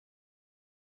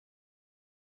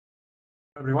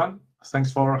everyone.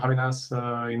 Thanks for having us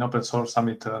in Open Source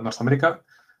Summit North America.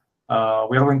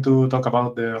 We are going to talk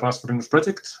about the Rust for Linux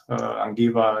project and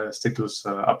give a status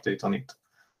update on it.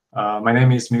 My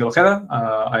name is Miguel Ojeda.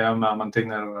 I am a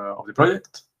maintainer of the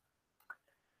project.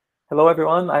 Hello,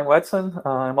 everyone. I'm Wedson.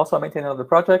 I'm also a maintainer of the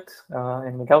project,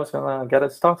 and Miguel is going to get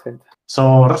us started.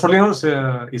 So Rust for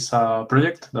Linux is a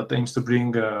project that aims to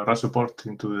bring Rust support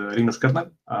into the Linux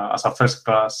kernel as a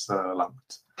first-class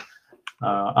language.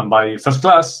 And by first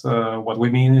class, what we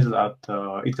mean is that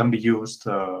it can be used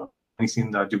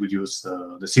anything that you would use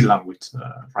the C language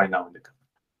right now in the kernel.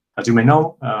 As you may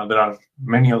know, there are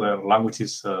many other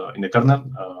languages in the kernel,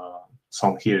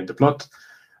 some here in the plot.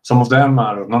 Some of them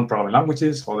are non-programming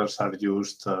languages, others are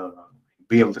used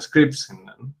build scripts in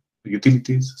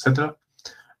utilities, etc.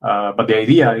 But the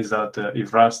idea is that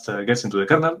if Rust gets into the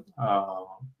kernel,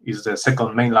 is the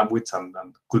second main language and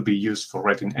could be used for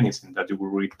writing anything that you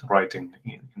will write in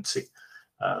C.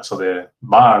 So the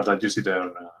bar that you see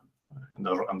there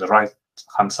on the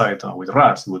right-hand side with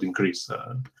Rust would increase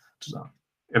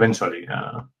eventually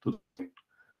to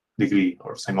degree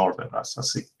or same order as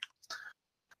C.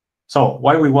 So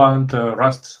why we want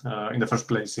Rust in the first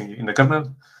place in the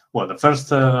kernel? Well, the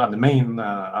first and the main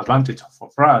advantage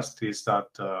of Rust is that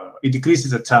it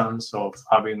decreases the chance of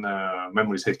having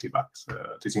memory safety bugs.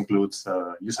 This includes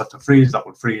use after freeze,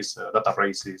 double freeze, data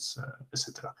races,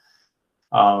 etc.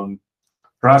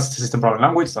 Rust is a system programming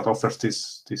language that offers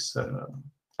this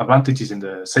advantages in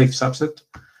the safe subset,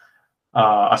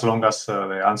 as long as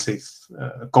the unsafe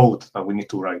code that we need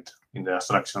to write in the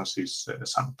abstractions is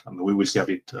sound. And we will see a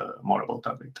bit more about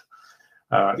that later.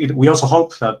 We also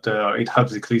hope that it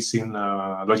helps decreasing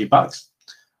logic bugs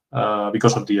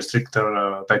because of the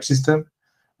stricter type system.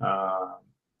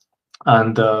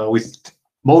 And with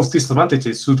both these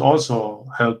advantages should also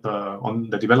help on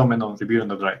the development of reviewing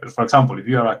the driver. For example, if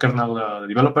you are a kernel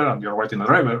developer and you're writing a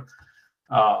driver,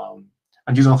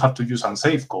 and you don't have to use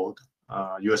unsafe code,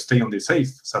 you stay on the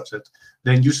safe subset,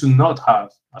 then you should not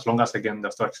have, as long as, again, the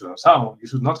structures are sound, you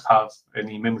should not have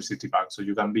any memory safety bugs. So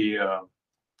you can be,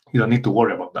 you don't need to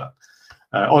worry about that.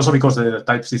 Also, because the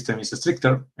type system is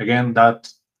stricter, again, that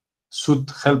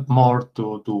should help more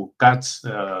to catch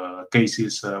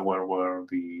cases where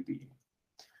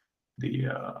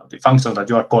the function that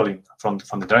you are calling from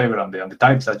the driver and the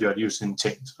types that you are using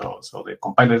change. So the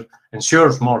compiler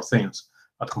ensures more things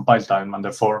at compile time, and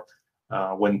therefore,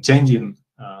 when changing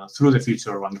through the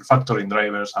future and refactoring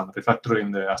drivers and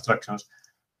refactoring the abstractions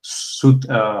should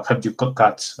help you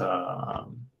catch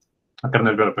a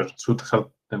kernel developer should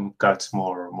help them catch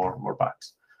more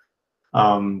bugs.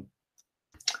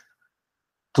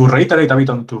 To reiterate a bit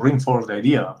and to reinforce the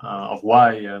idea of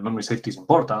why memory safety is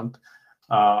important,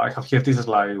 I have here this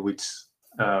slide which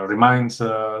reminds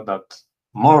that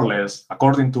more or less,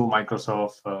 according to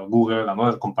Microsoft, Google, and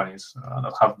other companies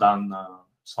that have done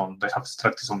they have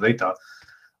extracted some data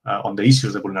on the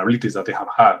issues, the vulnerabilities that they have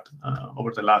had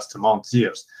over the last months,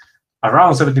 years.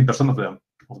 Around 17% of them,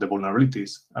 of the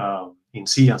vulnerabilities in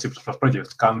C and C++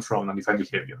 projects, come from undefined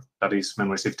behavior. That is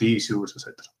memory safety issues,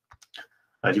 etc.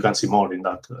 You can see more in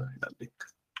that link.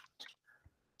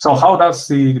 So how does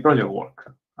the project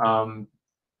work?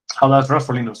 How does Rust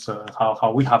for Linux,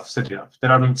 how we have set it up?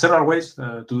 There are several ways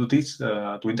to do this,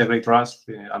 to integrate Rust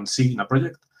and C in a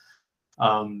project.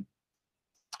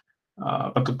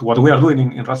 But what we are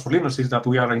doing in Rust for Linux is that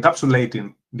we are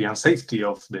encapsulating the unsafety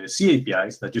of the C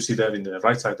APIs that you see there in the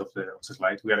right side of the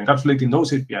slide. We are encapsulating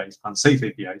those APIs, unsafe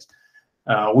APIs,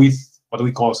 with what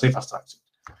we call safe abstraction.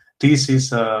 This is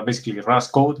basically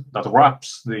Rust code that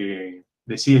wraps the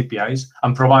C APIs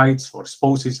and provides or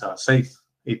exposes a safe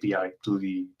API to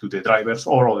the drivers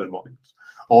or other modules,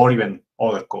 or even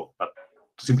other code. But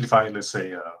to simplify, let's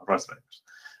say Rust drivers.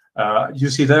 You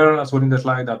see there as well in the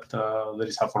slide that there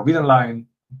is a forbidden line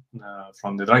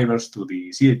from the drivers to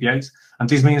the C APIs. And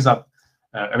this means that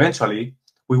eventually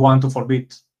we want to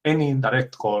forbid any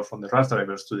direct call from the Rust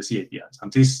drivers to the C APIs.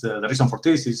 And this, the reason for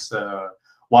this is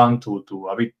one, to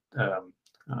a bit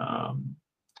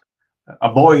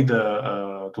avoid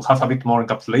to have a bit more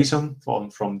encapsulation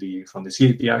from the C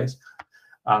APIs.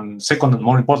 And second, and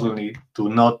more importantly, to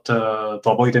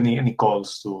avoid any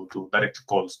calls to direct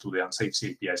calls to the unsafe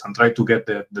C APIs, and try to get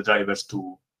the drivers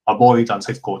to avoid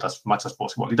unsafe code as much as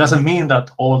possible. It doesn't mean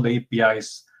that all the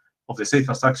APIs of the safe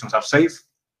abstractions are safe.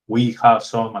 We have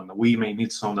some, and we may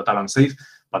need some that are unsafe,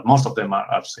 but most of them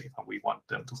are safe, and we want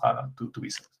them to be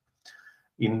safe.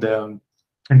 In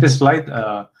this slide,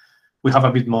 we have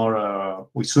a bit more.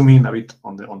 We zoom in a bit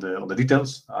on the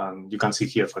details, and you can see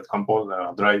here, for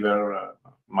example, driver,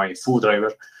 my foo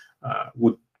driver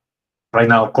would right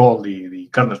now call the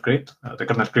kernel crate. The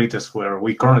kernel crate is where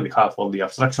we currently have all the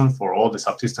abstractions for all the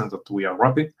subsystems that we are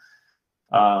wrapping.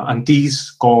 And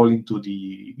these call into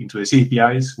the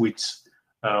CAPIs, which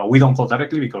we don't call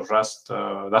directly because Rust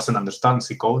doesn't understand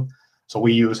C code. So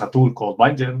we use a tool called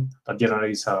bindgen that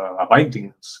generates a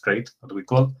binding crate that we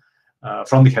call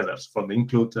from the headers, from the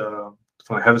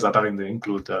headers that are in the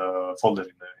include folder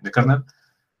in the kernel,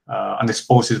 and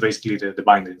exposes basically the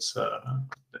bindings,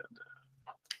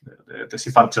 the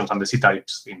C functions and the C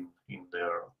types in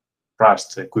their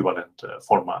Rust equivalent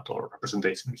format or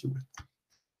representation, if you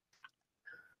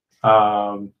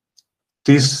will.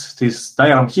 This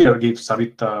diagram here gives a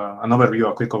bit a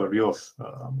quick overview of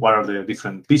what are the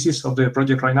different pieces of the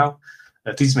project right now.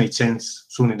 This may change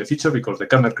soon in the future because the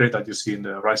kernel crate that you see in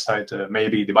the right side may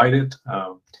be divided.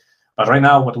 But right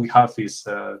now, what we have is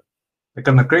the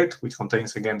kernel crate, which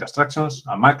contains again the abstractions,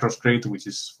 a macros crate, which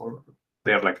is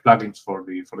they are like plugins for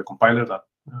the compiler that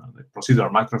the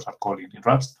procedural macros are called in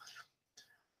Rust.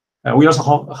 We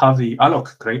also have the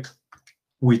alloc crate,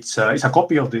 which is a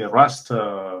copy of the Rust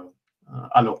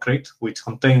alloc crate, which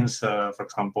contains, for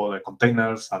example,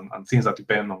 containers and things that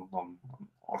depend on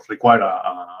or require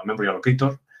a memory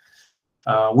allocator,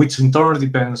 which in turn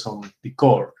depends on the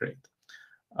core crate.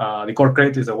 The core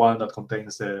crate is the one that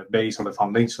contains the base or the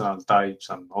foundational types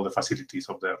and all the facilities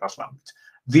of the Rust language.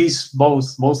 These,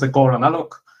 both the core and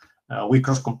alloc, we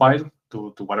cross-compile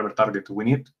to whatever target we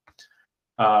need.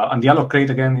 And the alloc crate,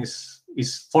 again,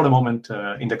 is for the moment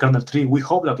in the kernel tree. We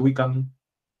hope that we can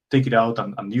take it out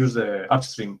and use the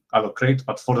upstream alloc crate,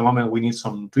 but for the moment we need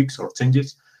some tweaks or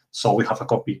changes, so we have a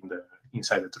copy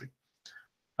inside the tree.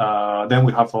 Then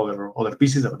we have other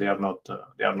pieces that they are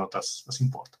not as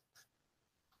important.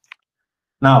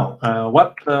 Now,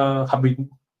 what have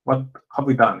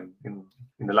we done in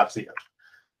the last year?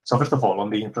 So first of all, on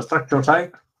the infrastructure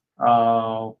side,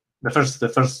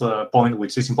 the first point,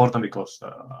 which is important because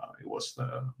it was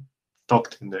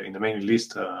talked in the main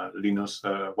list, Linus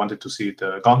wanted to see it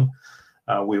gone,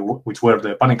 which were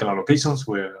the panicle allocations,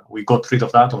 where we got rid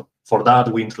of that. For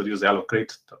that, we introduced the alloc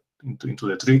crate into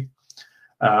the tree.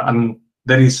 And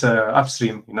there is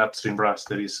upstream Rust,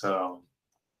 there is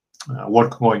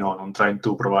work going on trying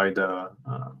to provide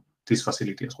this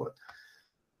facility as well.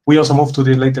 We also moved to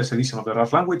the latest edition of the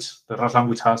Rust language. The Rust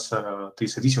language has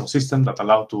this edition system that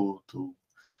allows to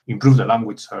improve the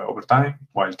language over time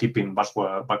while keeping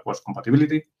backwards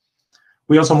compatibility.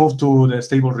 We also moved to the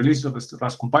stable release of the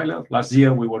Rust compiler. Last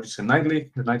year, we were using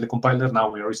the nightly compiler. Now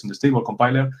we are using the stable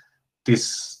compiler.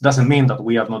 This doesn't mean that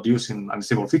we are not using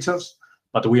unstable features,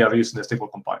 but we are using the stable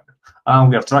compiler. And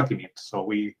we are tracking it. So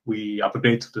we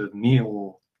upgrade to the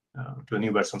new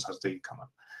versions as they come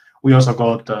up. We also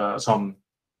got some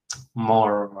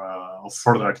more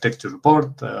further architecture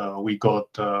support. We got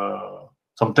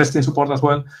some testing support as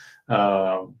well.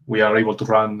 We are able to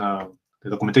run the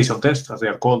documentation tests, as they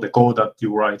are called, the code that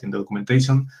you write in the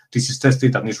documentation. This is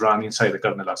tested and is run inside the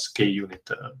kernel as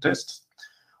KUnit tests.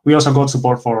 We also got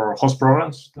support for host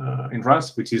programs in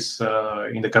Rust, which is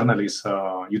in the kernel is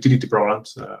utility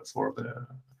programs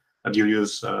that you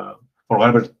use for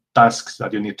whatever tasks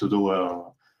that you need to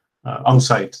do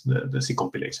outside the C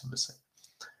compilation, let's say.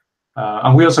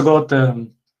 And we also got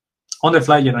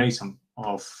on-the-fly generation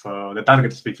of the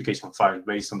target specification file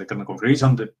based on the kernel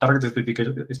configuration. The target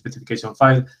specification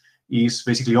file is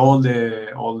basically all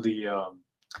the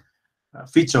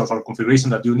features or configuration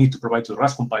that you need to provide to the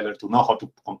Rust compiler to know how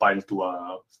to compile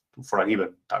for a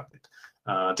given target.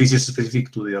 This is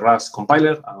specific to the Rust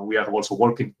compiler, and we are also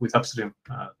working with upstream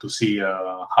to see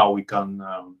how we can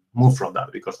move from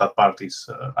that, because that part is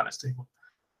unstable.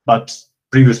 But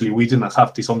previously, we didn't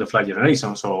have this on-the-fly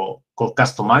generation, so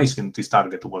customizing this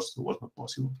target was not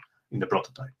possible in the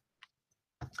prototype.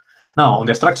 Now, on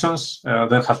the abstractions,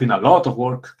 there has been a lot of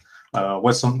work.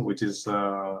 Wedson, which is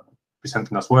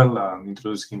presenting as well and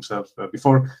introducing himself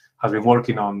before, has been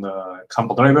working on the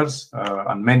example drivers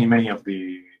and many of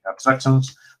the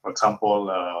abstractions. For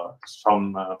example,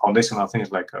 some foundational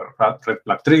things like red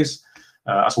flag trees,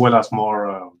 as well as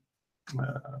more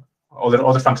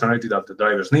other functionality that the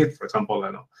drivers need. For example,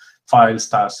 files,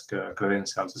 tasks,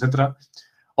 credentials, etc.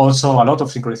 Also, a lot of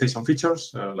synchronization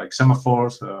features like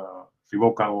semaphores,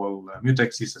 revocable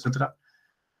mutexes, etc.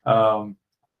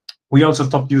 We also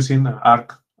stopped using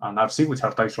arc and RC, which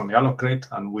are types from the alloc crate,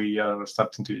 and we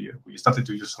started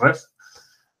to use ref,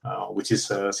 which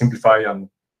is simplified and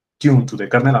tuned to the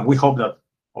kernel. And we hope that,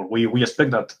 or we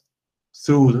expect that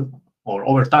through or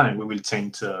over time, we will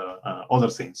change other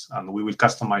things, and we will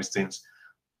customize things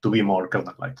to be more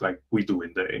kernel-like, like we do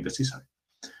in the C side.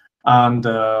 And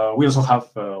we also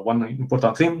have one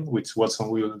important thing, which Watson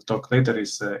will talk later,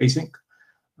 is async.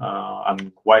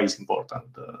 and why it's important,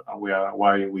 and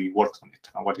why we worked on it,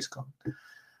 and what is coming.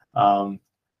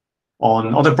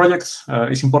 On other projects,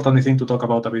 it's important, I think, to talk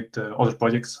about a bit other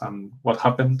projects and what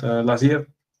happened last year.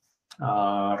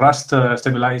 Rust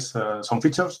stabilized some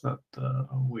features that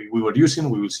we were using.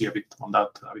 We will see a bit on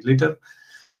that a bit later.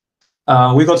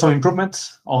 We got some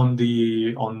improvements on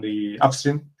the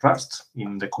upstream Rust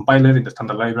in the compiler, in the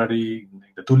standard library, in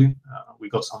the tooling. We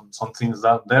got some things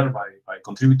done there by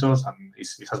contributors, and it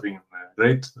has been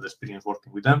great, the experience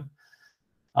working with them.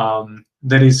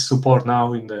 There is support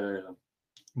now in the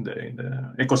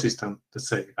ecosystem, let's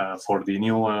say, for the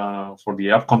new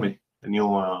upcoming new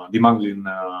demangling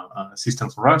system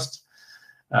for Rust.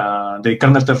 The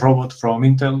kernel test robot from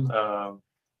Intel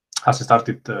has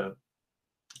started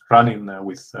running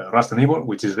with Rust enabled,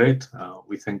 which is great.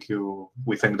 We thank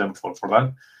them for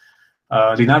that.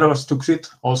 Linaros took it,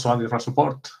 also added Rust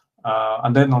support.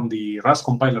 And then on the Rust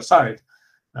compiler side,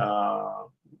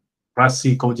 Rust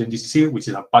C code and GCC, which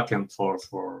is a backend for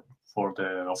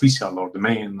the official or the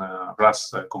main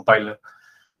Rust compiler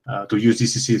to use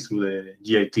GCC through the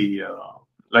GIT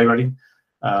library,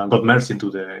 got merged into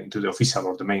the official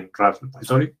or the main Rust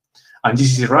repository. And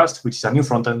GCC Rust, which is a new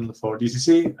frontend for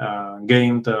GCC,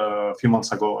 gained a few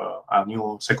months ago a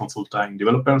new second full-time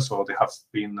developer. So they have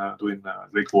been doing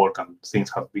great work, and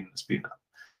things have been speeding up.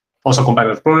 Also,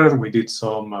 Compiler Explorer, we did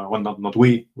some. Well, not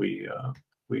we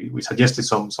suggested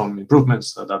some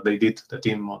improvements that they did, the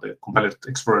team or the Compiler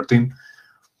Explorer team,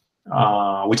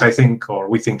 which I think, or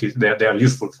we think, they are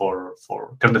useful for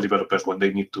kernel developers when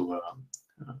they need to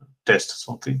test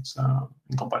some things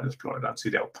in Compiler Explorer and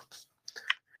see the outputs.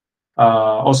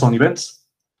 Also on events,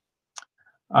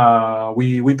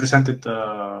 we presented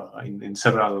in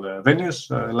several venues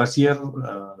last year.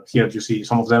 Here you see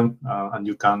some of them, and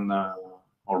you can,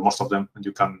 or most of them, and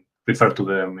you can refer to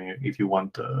them if you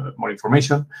want more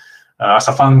information. As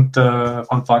a fun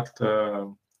fact,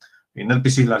 in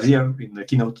LPC last year, in the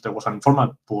keynote, there was an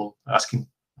informal poll asking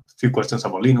a few questions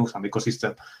about Linux and the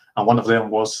ecosystem, and one of them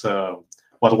was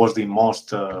what was the most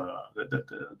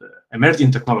the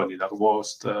emerging technology that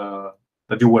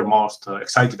you were most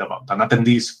excited about? And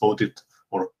attendees voted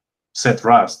or said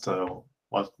Rust.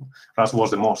 Rust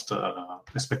was the most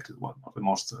expected one, or the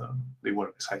most they were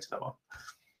excited about.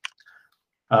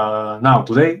 Now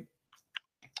today,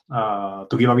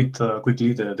 to give a bit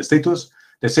quickly the status.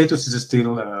 The status is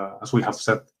still, as we have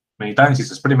said many times,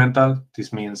 is experimental.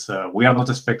 This means we are not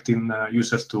expecting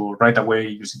users to right away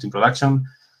use it in production,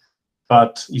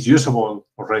 but it's usable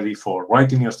already for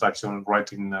writing new abstraction,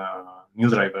 writing new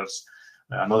drivers,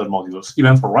 and other modules.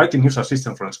 Even for writing new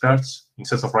subsystems from scratch,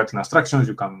 instead of writing abstractions,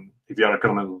 you can, if you are a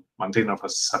kernel maintainer of a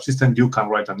subsystem, you can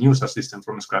write a new subsystem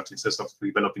from scratch instead of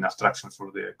developing abstractions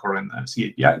for the current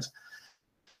C APIs.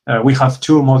 We have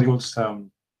two modules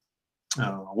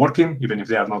working, even if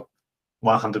they are not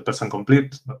 100%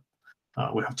 complete. But,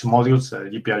 we have two modules,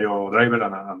 GPIO driver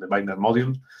and the binder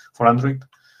module for Android,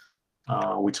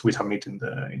 which we submit in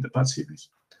the patch series.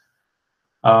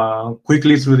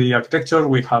 Quickly through the architecture,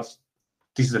 we have,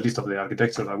 this is the list of the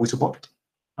architecture that we support.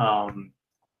 And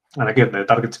again, the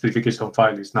target specification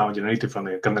file is now generated from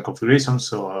the kernel configuration.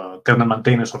 So kernel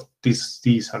maintainers of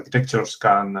these architectures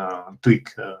can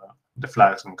tweak the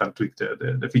flags and can tweak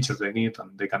the features they need,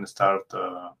 and they can start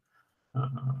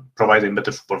providing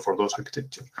better support for those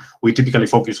architectures. We typically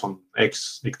focus on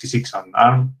x86 and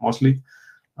ARM mostly,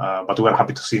 but we are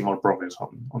happy to see more progress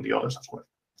on the others as well.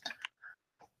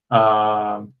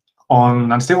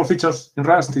 On unstable features in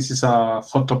Rust, this is a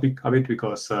hot topic a bit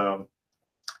because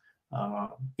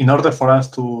in order for us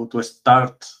to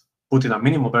start putting a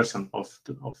minimum version of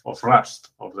Rust,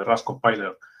 of the Rust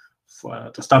compiler,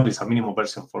 to establish a minimum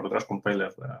version for the Rust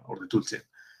compiler or the toolchain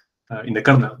in the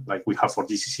kernel, like we have for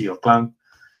GCC or Clang,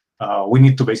 we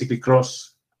need to basically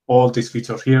cross all these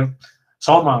features here.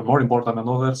 Some are more important than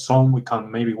others. Some we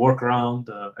can maybe work around,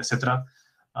 etc.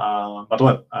 But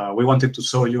well, we wanted to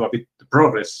show you a bit the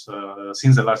progress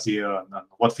since the last year and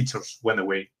what features went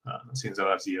away since the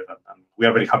last year. And we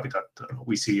are very happy that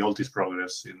we see all this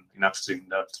progress in upstream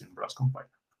Rust compiler.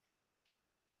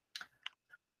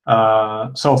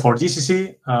 So for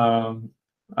GCC,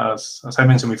 as I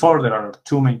mentioned before, there are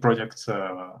two main projects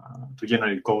to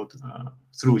generate code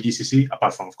through GCC,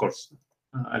 apart from, of course,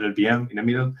 LLVM in the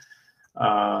middle.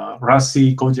 Rust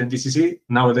C code and GCC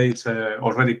nowadays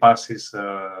already passes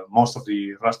most of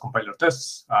the Rust compiler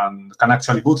tests and can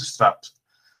actually bootstrap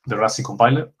the Rust C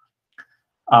compiler.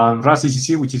 And Rust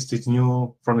GCC, which is this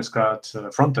new from scratch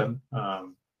frontend,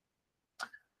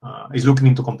 is looking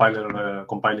into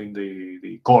compiling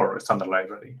the core standard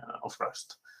library of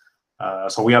Rust.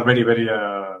 So we are very, very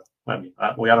I mean,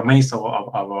 we are amazed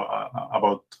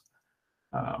about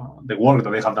the work that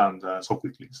they have done so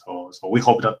quickly. So we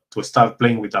hope that to start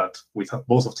playing with that, with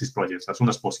both of these projects as soon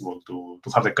as possible, to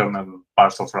have the kernel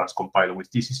parts of Rust compiled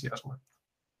with GCC as well.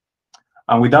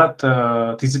 And with that,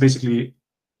 this is basically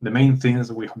the main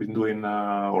things we have been doing,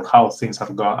 or how things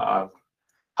have gone,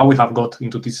 how we have got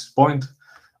into this point,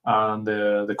 and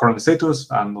the current status.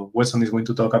 And Wedson is going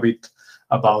to talk a bit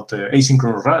about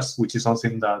asynchronous Rust, which is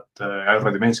something that I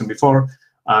already mentioned before,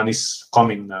 and is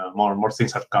coming. More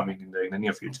things are coming in the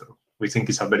near future. We think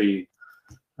it's a very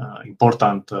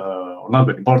important, or not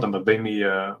very important, but maybe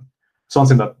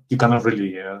something that you cannot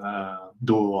really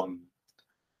do on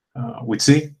with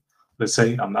C, let's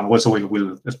say, and also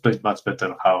will explain much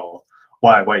better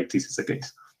why this is the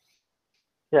case.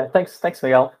 Yeah, thanks,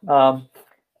 Miguel.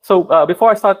 So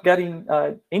before I start getting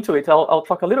into it, I'll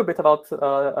talk a little bit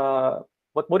about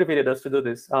what motivated us to do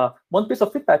this. One piece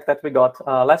of feedback that we got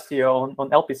last year on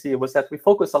LPC was that we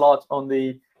focus a lot on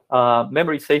the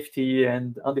memory safety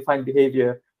and undefined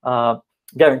behavior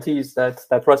guarantees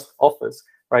that Rust offers,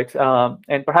 right?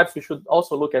 And perhaps we should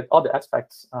also look at other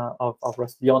aspects of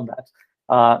Rust beyond that.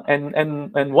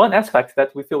 And one aspect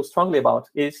that we feel strongly about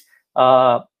is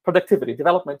productivity,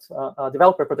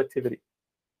 developer productivity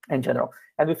in general.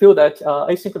 And we feel that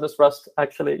asynchronous Rust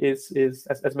actually is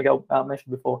as Miguel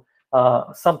mentioned before,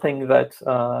 something that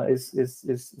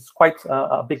is quite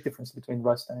a big difference between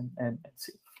Rust and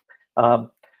C.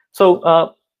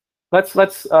 So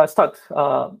let's start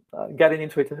getting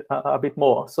into it a bit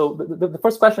more. So the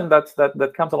first question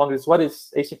that comes along is, what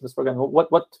is asynchronous programming?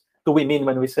 What do we mean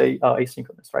when we say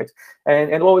asynchronous, right?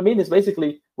 And what we mean is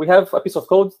basically we have a piece of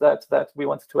code that we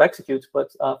want to execute,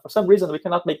 but for some reason we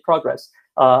cannot make progress.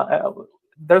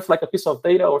 There's like a piece of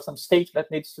data or some state that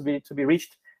needs to be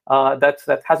reached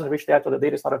that hasn't reached yet, or the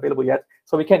data is not available yet,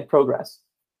 so we can't progress.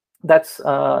 That's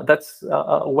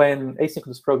when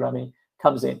asynchronous programming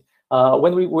comes in.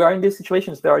 When we are in these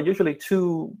situations, there are usually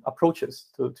two approaches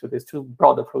to this, two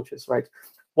broad approaches, right?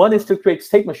 One is to create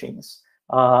state machines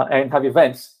and have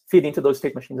events feed into those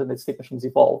state machines, and the state machines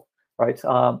evolve, right?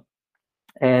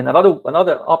 And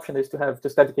another option is to have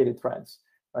just dedicated threads,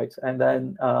 right? And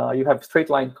then you have straight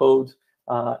line code,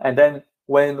 and then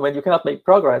when you cannot make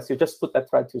progress, you just put that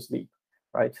thread to sleep,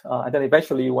 right? And then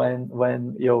eventually,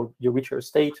 when you reach your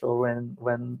state, or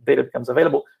when data becomes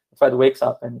available, the thread wakes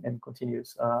up and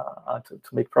continues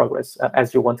to make progress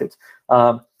as you want it.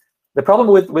 The problem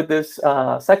with this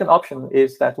second option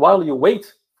is that while you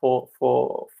wait for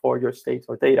your state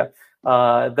or data,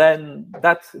 then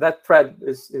that thread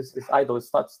is idle.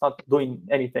 It's not doing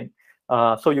anything.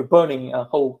 So you're burning a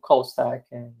whole call stack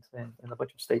and a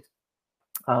bunch of state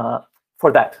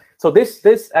for that. So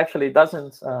this actually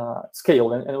doesn't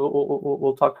scale, and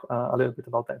we'll talk a little bit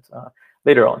about that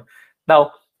later on.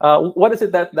 Now, what is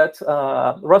it that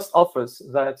Rust offers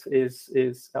that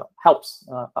helps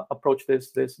approach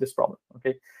this problem?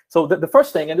 Okay, so the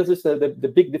first thing, and this is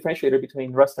the big differentiator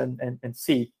between Rust and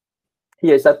C,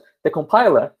 here is that the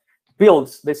compiler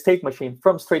builds the state machine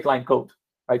from straight line code.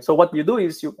 Right. So what you do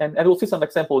is and we'll see some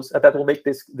examples that will make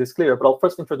this clear. But I'll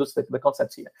first introduce the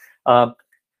concepts here.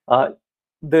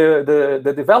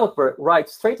 The developer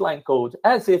writes straight line code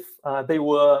as if they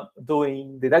were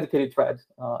doing the dedicated thread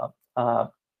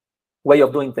way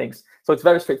of doing things. So it's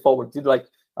very straightforward. You like,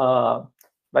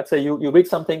 let's say you read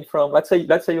something from, let's say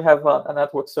you have a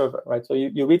network server, right? So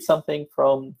you read something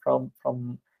from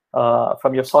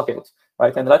your socket,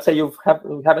 right? And let's say you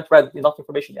haven't read enough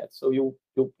information yet, so you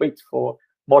wait for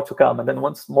more to come, and then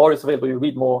once more is available, you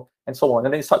read more, and so on,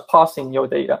 and then you start parsing your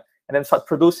data, and then start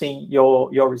producing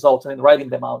your results and then writing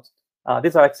them out.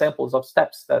 These are examples of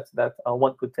steps that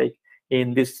one could take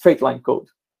in this straight line code,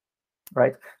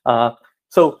 right?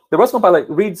 So the Rust compiler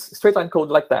reads straight line code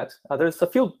like that. There's a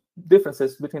few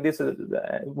differences between this,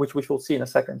 which we'll see in a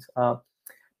second.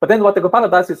 But then what the compiler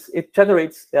does is it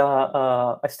generates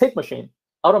a state machine,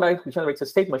 automatically generates a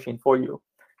state machine for you,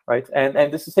 right?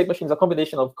 And this state machine is a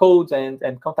combination of codes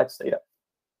and context data.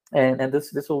 And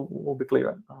this will be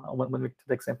clear when we do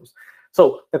the examples.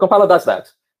 So the compiler does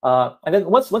that. And then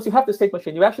once you have the state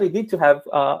machine, you actually need to have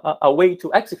a way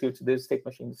to execute these state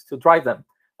machines, to drive them.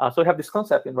 So we have this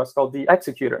concept in Rust called the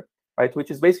executor, right?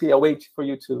 Which is basically a way for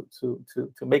you to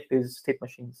make these state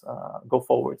machines go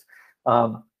forward.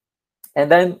 And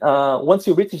then once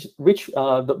you reach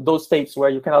those states where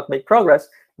you cannot make progress,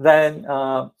 then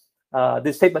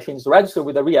the state machines register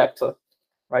with a reactor,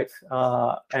 right?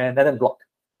 And then block,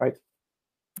 right?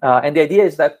 And the idea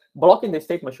is that blocking the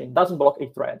state machine doesn't block a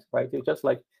thread, right? You just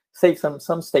like save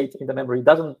some state in the memory. It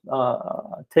doesn't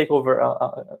take over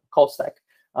a call stack.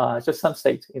 It's just some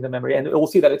state in the memory, and we'll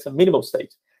see that it's a minimal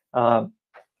state.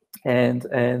 And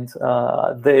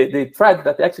the thread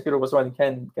that the executor was running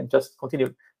can just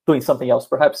continue doing something else,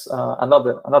 perhaps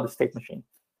another state machine.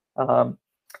 And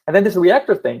then this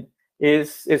reactor thing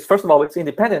is first of all, it's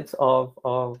independent of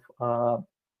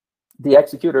the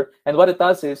executor, and what it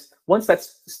does is once that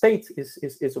state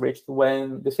is reached,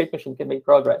 when the state machine can make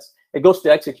progress, it goes to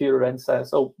the executor and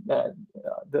says, "Oh,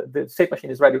 the state machine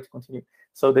is ready to continue."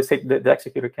 So the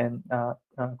executor can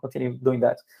continue doing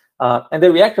that, and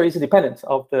the reactor is independent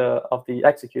of the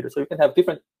executor. So you can have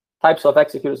different types of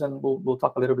executors, and we'll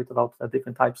talk a little bit about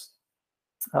different types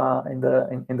in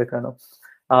the kernel.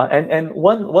 And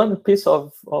one piece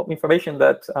of information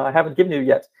that I haven't given you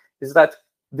yet is that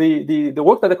the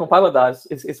work that the compiler does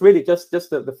is really just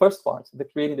the first part, the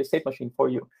creating the state machine for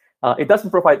you. It doesn't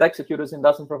provide executors and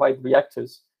doesn't provide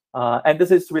reactors. And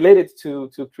this is related to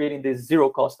creating these zero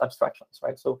cost abstractions,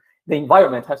 right? So the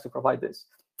environment has to provide this.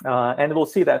 And we'll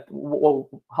see that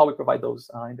how we provide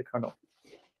those in the kernel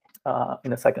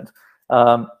in a second.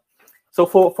 So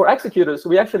for executors,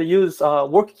 we actually use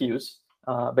work queues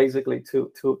basically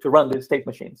to run these state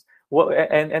machines.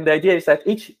 And the idea is that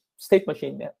each state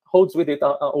machine holds with it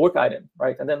a work item,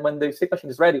 right? And then when the state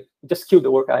machine is ready, you just queue the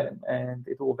work item, and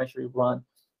it will eventually run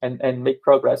and make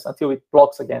progress until it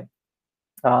blocks again.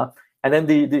 And then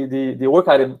the work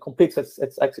item completes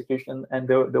its execution, and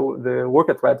the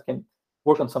worker thread can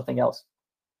work on something else.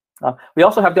 We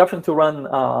also have the option to run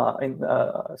in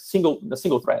a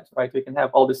single thread, right? We can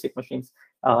have all the state machines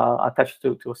attached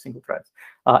to a single thread.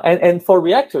 And for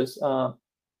reactors,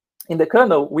 in the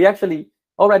kernel, we actually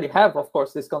already have, of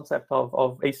course, this concept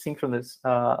of asynchronous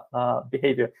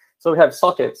behavior. So we have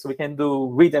sockets. We can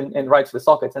do read and write to the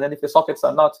sockets. And then if the sockets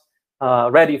are not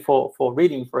ready for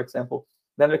reading, for example,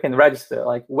 then we can register.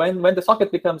 Like when the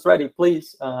socket becomes ready,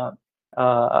 please tell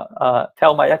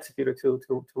my executor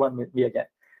to run with me again.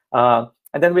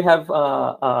 And then we have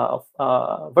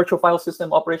virtual file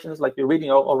system operations, like you're reading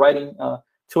or writing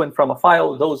to and from a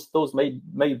file. Those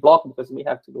may block because we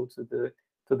have to go to the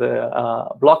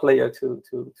block layer to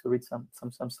read some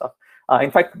stuff.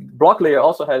 In fact, block layer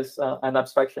also has an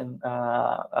abstraction,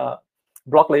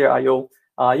 block layer IO.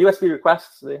 USB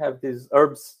requests, they have these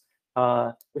herbs.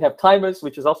 We have timers,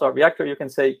 which is also a reactor. You can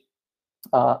say,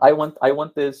 I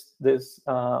want this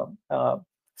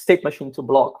state machine to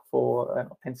block for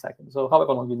 10 seconds, so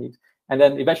however long you need. And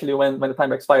then eventually, when the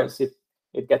timer expires,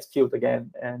 it gets queued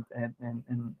again and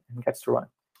gets to run.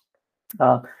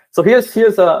 So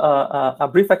here's a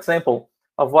brief example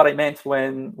of what I meant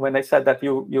when I said that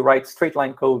you write straight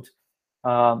line code.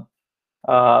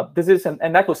 This is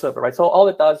an echo server, right? So all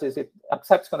it does is it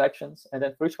accepts connections, and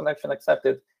then for each connection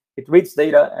accepted, it reads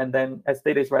data, and then as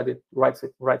data is read, it writes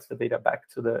the data back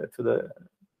to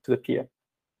the peer.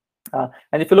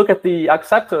 And if you look at the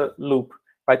acceptor loop,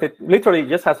 right, it literally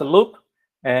just has a loop,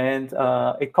 and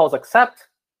it calls accept,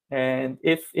 and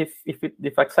if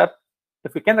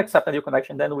we can accept a new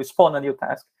connection, then we spawn a new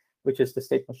task, which is the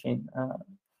state machine,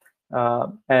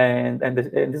 and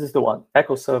this is the one,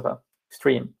 echo server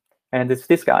stream, and it's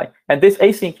this guy, and this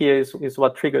async here is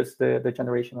what triggers the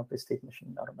generation of the state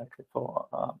machine automatically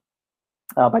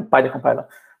by the compiler.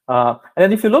 And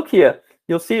then if you look here,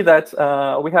 you'll see that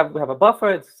we have a buffer,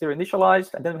 it's zero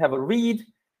initialized, and then we have a read,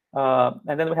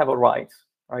 and then we have a write,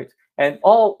 right? And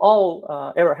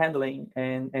all error handling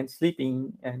and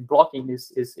sleeping and blocking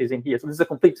is in here. So this is a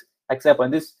complete example,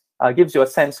 and this gives you a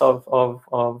sense of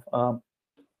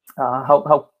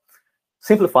how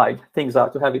simplified things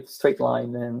are to have it straight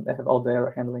line and have all the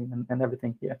error handling and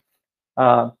everything here.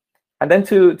 And then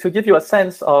to give you a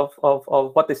sense of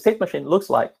what the state machine looks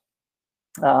like,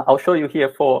 I'll show you here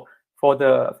for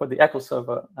the echo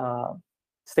server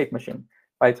state machine,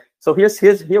 right? So here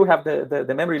we have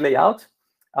the memory layout.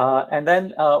 And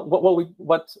then what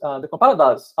the compiler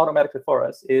does automatically for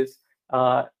us is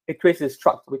it creates this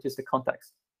struct, which is the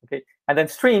context. Okay, and then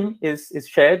stream is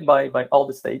shared by all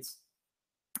the states.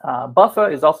 Buffer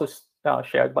is also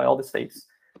shared by all the states,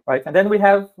 right? And then we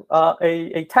have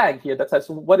a tag here that says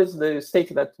what is the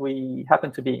state that we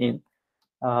happen to be in.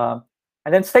 And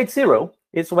then state 0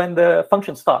 is when the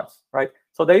function starts, right?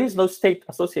 So there is no state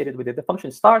associated with it. The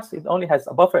function starts. It only has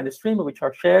a buffer and a stream, which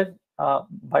are shared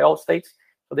by all states.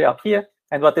 So they are here,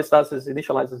 and what this does is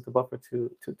initializes the buffer to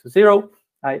 0.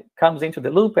 It comes into the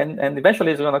loop, and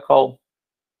eventually it's going to call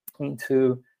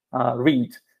into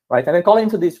read, right? And then calling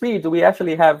into this read, we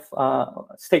actually have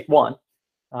state 1,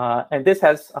 and this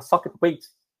has a socket wait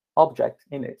object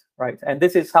in it, right? And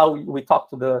this is how we talk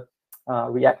to the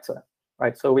reactor,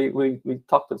 right? So we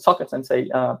talk to the sockets and say,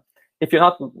 if you're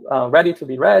not ready to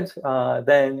be read,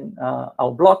 then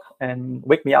I'll block and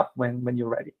wake me up when you're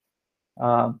ready.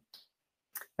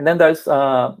 And then there's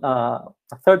a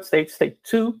third state, state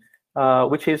 2,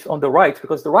 which is on the right,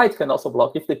 because the right can also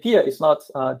block. If the peer is not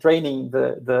draining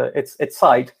its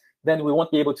side, then we won't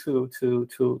be able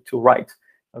to write.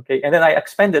 Okay, and then I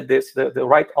expanded this, the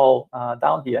write all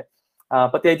down here.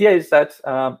 But the idea is that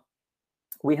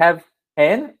we have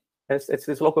n, it's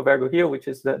this local variable here, which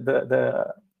is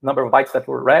the number of bytes that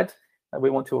were read that we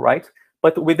want to write.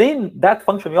 But within that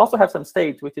function, we also have some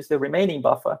state, which is the remaining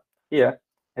buffer here.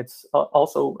 It's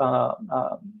also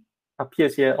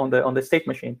appears here on the state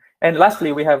machine. And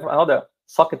lastly, we have another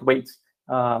socket wait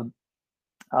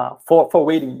for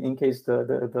waiting in case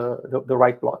the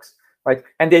write blocks, right?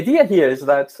 And the idea here is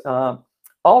that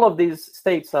all of these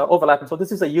states are overlapping. So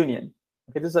this is a union.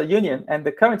 Okay, this is a union, and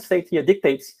the current state here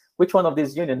dictates which one of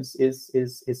these unions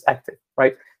is active,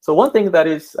 right? So one thing that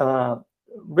is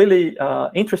really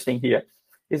interesting here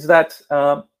is that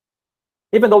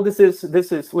even though this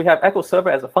is we have echo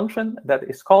server as a function that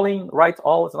is calling write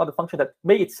all as another function that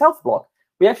may itself block,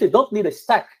 we actually don't need a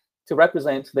stack to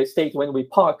represent the state when we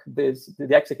park the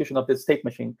execution of this state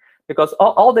machine, because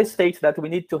all the states that we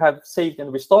need to have saved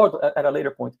and restored at a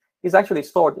later point is actually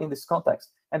stored in this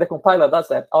context, and the compiler does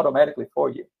that automatically for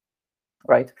you,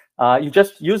 right? You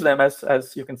just use them as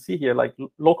you can see here, like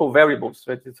local variables.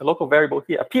 Right? It's a local variable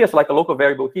here, appears like a local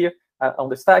variable here on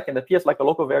the stack, and appears like a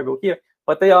local variable here,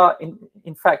 but they are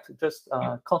in fact just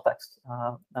context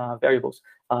variables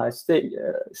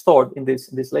stored in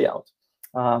this layout.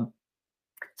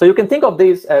 So you can think of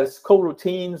these as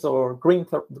coroutines or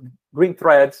green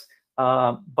threads,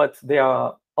 but they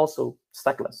are also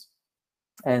stackless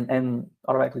and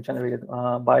automatically generated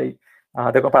by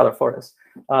the compiler for us.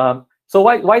 So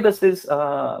why does this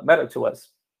matter to us?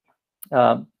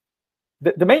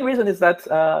 The main reason is that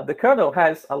the kernel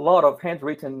has a lot of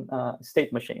handwritten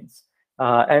state machines,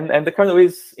 and the kernel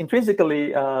is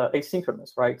intrinsically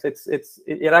asynchronous, right?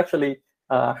 It actually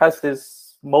has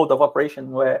this mode of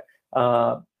operation where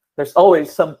there's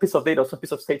always some piece of data or some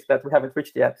piece of state that we haven't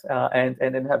reached yet, and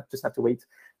then just have to wait.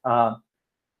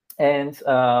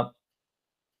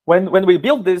 When we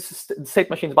build these state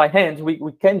machines by hand,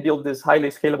 we can build these highly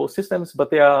scalable systems, but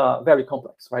they are very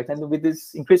complex, right? And with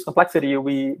this increased complexity,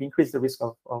 we increase the risk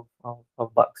of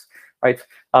bugs, right?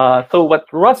 So what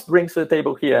Rust brings to the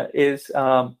table here is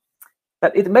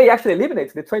that it may actually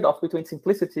eliminate the trade-off between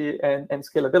simplicity and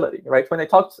scalability, right? When I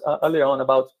talked earlier on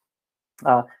about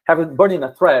burning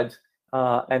a thread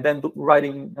and then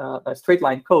writing a straight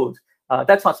line code,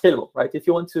 that's not scalable, right? If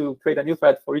you want to create a new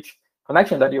thread for each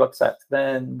connection that you accept,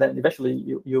 then eventually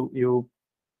you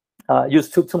use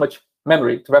too much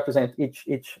memory to represent each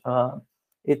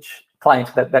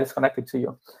client that is connected to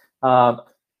you.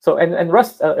 So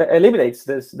Rust eliminates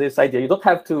this idea. You don't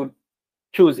have to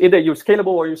choose either you're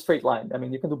scalable or you're straight line. I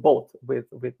mean, you can do both with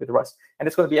Rust, and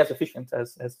it's going to be as efficient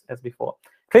as before.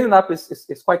 Cleaning up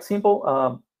is quite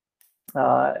simple.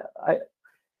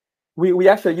 We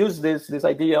actually use this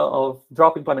idea of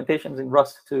drop implementations in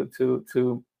Rust to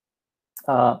do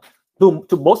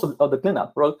most of the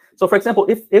cleanup, right? So, for example,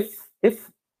 if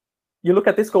you look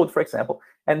at this code, for example,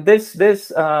 and this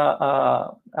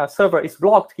server is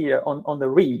blocked here on the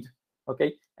read,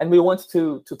 okay, and we want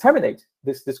to terminate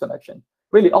this connection.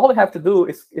 Really, all we have to do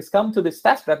is come to this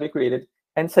task that we created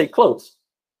and say close,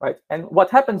 right? And what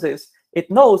happens is it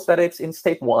knows that it's in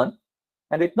state 1,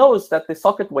 and it knows that the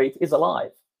socket wait is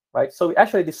alive, right? So it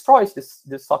actually destroys this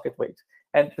socket wait,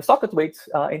 and the socket wait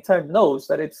in turn knows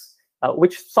that it's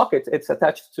which socket it's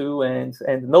attached to and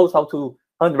knows how to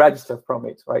unregister from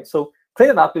it, right? So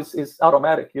cleaning up is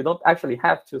automatic. You don't actually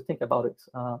have to think about it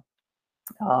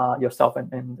yourself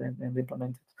and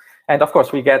implement it. And of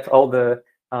course, we get all the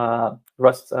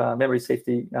Rust memory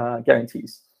safety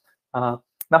guarantees.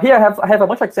 Now here I have a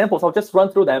bunch of examples. I'll just run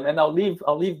through them, and I'll leave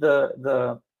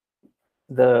the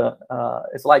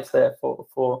slides there for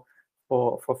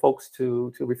folks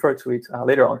to refer to it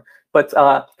later on. But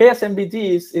KSMBD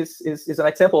is an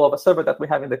example of a server that we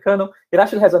have in the kernel. It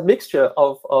actually has a mixture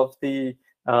of the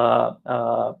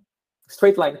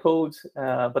straight line code,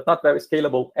 but not very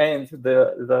scalable, and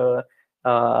the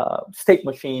state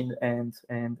machine and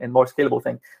more scalable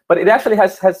thing. But it actually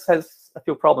has a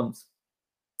few problems,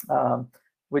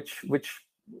 which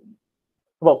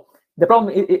well, the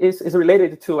problem is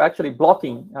related to actually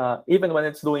blocking, even when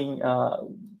it's doing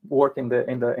work in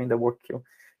the work queue.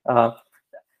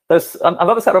 There's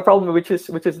another set of problem, which is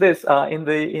this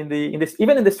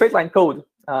even in the straight line code,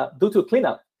 due to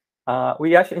cleanup,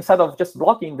 we actually, instead of just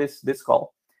blocking this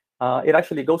call, it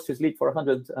actually goes to sleep for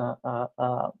 100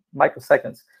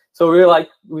 microseconds. So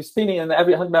we're spinning, and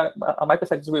every 100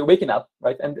 microseconds we're waking up,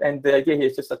 right? And the idea here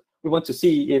is just that we want to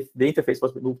see if the interface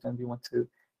was removed, and we want to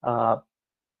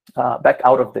back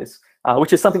out of this,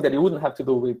 which is something that you wouldn't have to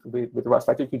do with Rust,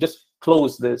 right? You could just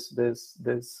close this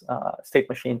state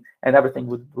machine, and everything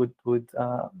would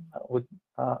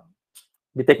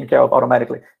be taken care of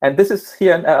automatically. And this is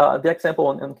here the example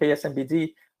on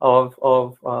KSMBD of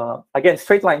again,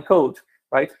 straight line code,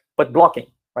 right? But blocking,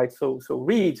 right? So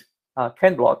read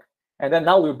can block, and then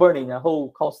now we're burning a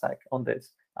whole call stack on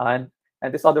this, and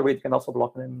this other read can also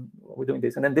block, and then we're doing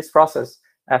this, and then this process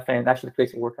FN actually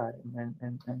creates a work item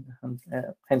and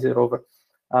hands it over.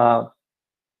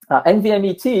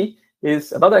 NVMET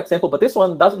is another example, but this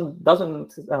one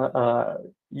doesn't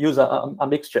use a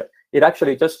mixture. It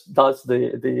actually just does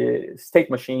the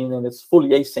state machine, and it's fully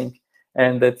async,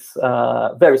 and it's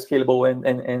very scalable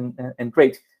and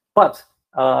great. But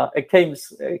it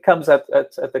comes at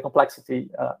the complexity,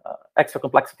 extra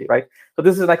complexity, right? So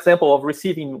this is an example of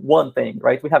receiving one thing,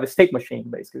 right? We have a state machine,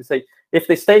 basically. We say, if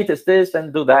the state is this,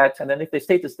 then do that. And then if the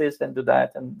state is this, then do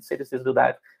that. And state is this, do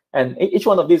that. And each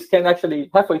one of these can actually,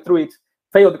 halfway through it,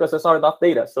 fail because there's not enough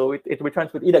data. So it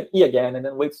returns with E again, and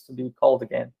then waits to be called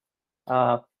again.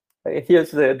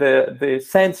 Here's the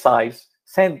send side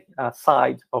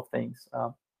of things.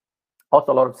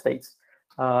 Also a lot of states.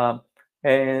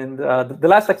 And the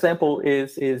last example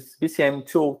is BCM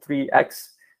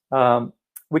 203X,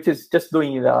 which is just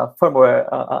doing firmware,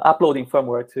 uploading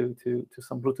firmware to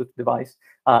some Bluetooth device.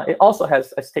 It also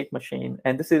has a state machine,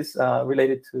 and this is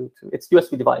related to its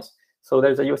USB device. So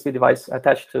there's a USB device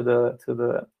attached to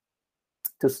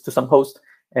some host,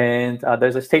 and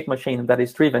there's a state machine that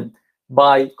is driven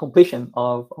by completion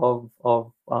of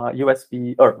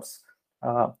USB ERBs.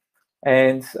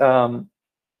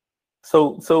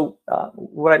 So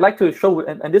what I'd like to show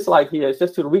in this slide here is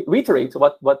just to reiterate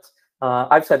what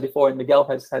I've said before, and Miguel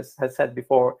has said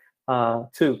before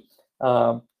too.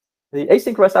 The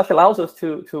async Rust actually allows us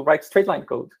to write straight line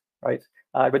code, right?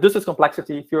 It reduces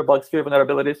complexity, fewer bugs, fewer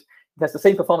vulnerabilities. It has the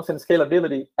same performance and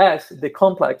scalability as the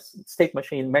complex state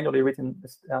machine, manually written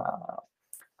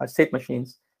state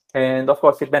machines. And of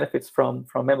course, it benefits from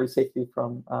memory safety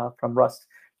from Rust.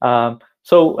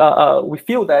 So we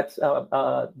feel that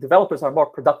developers are more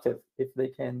productive if they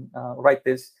can write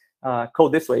this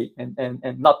code this way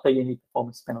and not pay any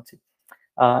performance penalty.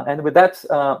 And with that,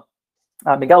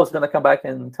 Miguel is going to come back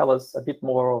and tell us a bit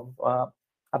more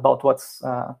about what's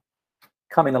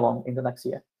coming along in the next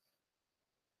year.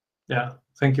 Yeah,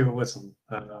 thank you, Wedson.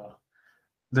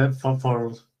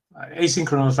 For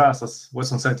asynchronous Rust, as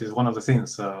Wedson said, is one of the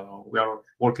things we are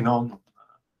working on.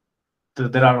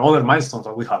 There are other milestones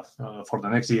that we have for the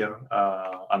next year,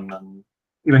 and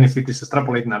even if it is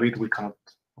extrapolating a bit, we cannot,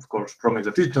 of course, promise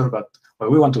the future, but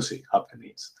what we want to see happen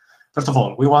is, first of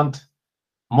all, we want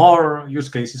more use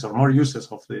cases or more uses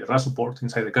of the Rust support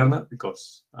inside the kernel,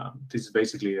 because this is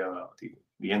basically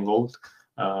the end goal,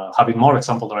 having more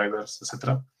example drivers,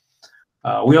 etc.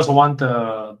 We also want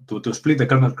to split the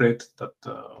kernel crate that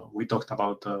we talked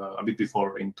about a bit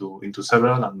before into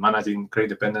several, and managing crate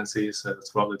dependencies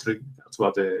throughout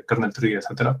the kernel tree,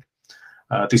 etc.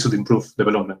 This should improve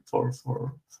development for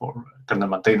kernel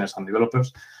maintainers and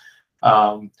developers.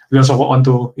 We also want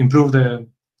to improve the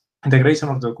integration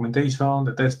of the documentation,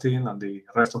 the testing, and the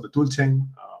rest of the toolchain.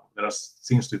 There are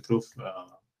things to improve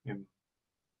in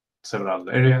several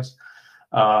areas.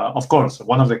 Of course,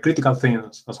 one of the critical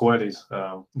things as well is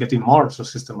getting more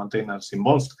subsystem maintainers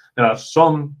involved. There are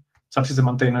some subsystem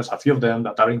maintainers, a few of them,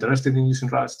 that are interested in using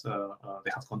Rust.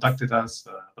 They have contacted us,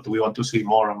 but we want to see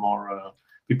more and more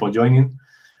people joining,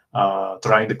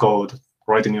 trying the code,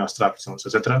 writing new abstractions,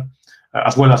 etc.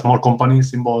 As well as more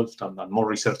companies involved and more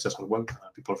researchers as well,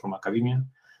 people from academia.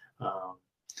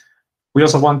 We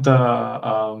also want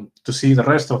to see the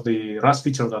rest of the Rust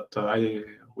feature that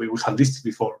we had listed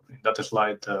before in that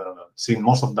slide, seeing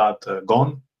most of that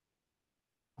gone.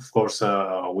 Of course,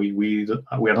 we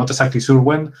are not exactly sure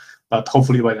when, but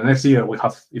hopefully by the next year,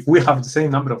 if we have the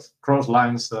same number of cross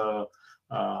lines,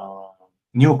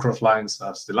 new cross lines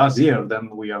as the last year, then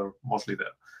we are mostly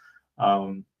there.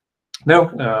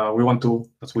 Now, we want to,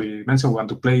 as we mentioned, we want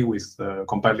to play with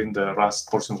compiling the Rust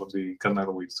portions of the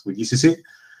kernel with GCC.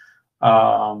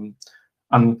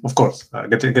 And of course,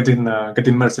 getting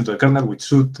merged into the kernel, which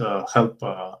should help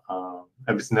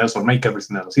everything else, or make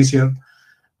everything else easier.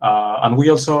 And we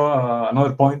also,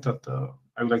 another point that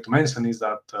I would like to mention is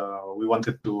that we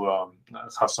wanted to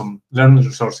have some learning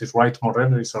resources, write more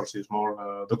learning resources,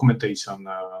 more documentation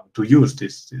to use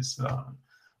this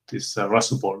Rust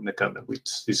support in the kernel, which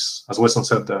is, as Wedson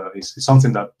said, is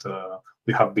something that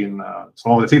we have been,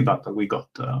 some of the feedback that we got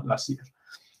last year.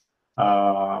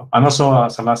 And also,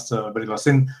 as a very last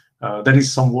thing, there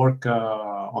is some work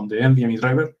on the NVMe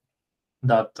driver.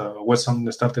 that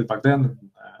Wedson started back then.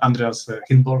 Andreas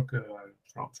Hindborg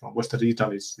from Western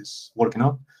Digital is working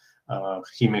on.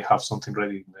 He may have something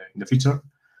ready in the future.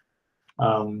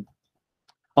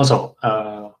 Also,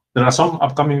 there are some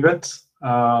upcoming events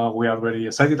we are very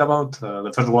excited about.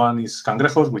 The first one is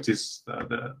Cangrejos, which is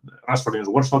the Rust for Linux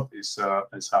workshop. It's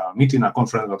a meeting, a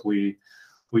conference that we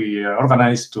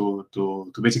organize to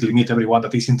basically meet everyone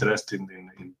that is interested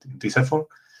in this effort.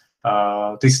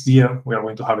 This year we are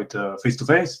going to have it face to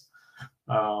face,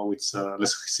 which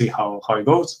let's see how it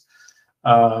goes.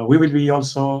 We will be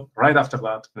also right after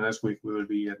that. Next week we will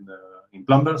be in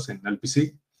Plumbers in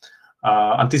LPC.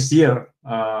 And this year,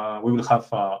 we will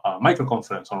have a micro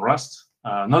conference on Rust,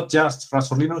 not just Rust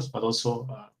for Linux, but also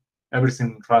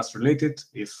everything Rust related.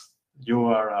 If you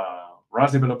are a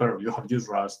Rust developer, or you have used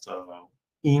Rust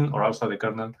in or outside the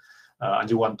kernel, and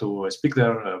you want to speak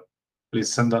there,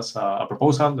 please send us a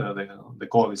proposal. The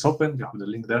call is open. You have the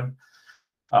link there.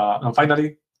 And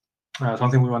finally,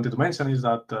 something we wanted to mention is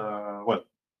that, well,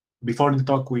 before the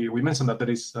talk, we mentioned that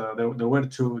there were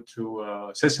two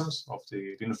sessions of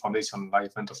the Linux Foundation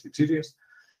Live Mentorship Series.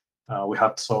 We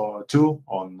had two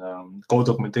on code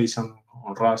documentation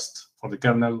on Rust for the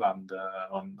kernel and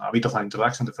on a bit of an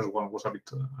introduction. The first one was a bit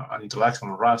an introduction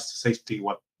on Rust, safety,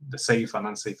 what the safe and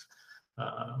unsafe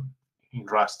in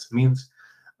Rust means.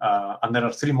 And there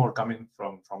are three more coming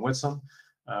from Wedson.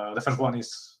 The first one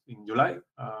is in July.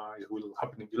 It will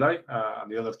happen in July,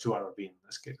 and the other two are being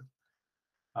scheduled.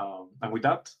 And with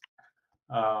that,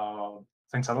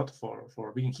 thanks a lot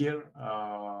for being here.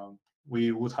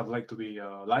 We would have liked to be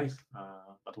live,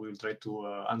 but we will try to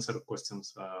answer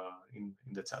questions in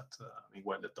the chat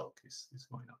while the talk is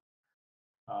going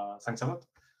on. Thanks a lot.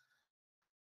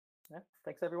 Yeah,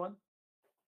 thanks everyone.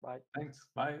 Bye. Thanks.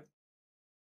 Bye.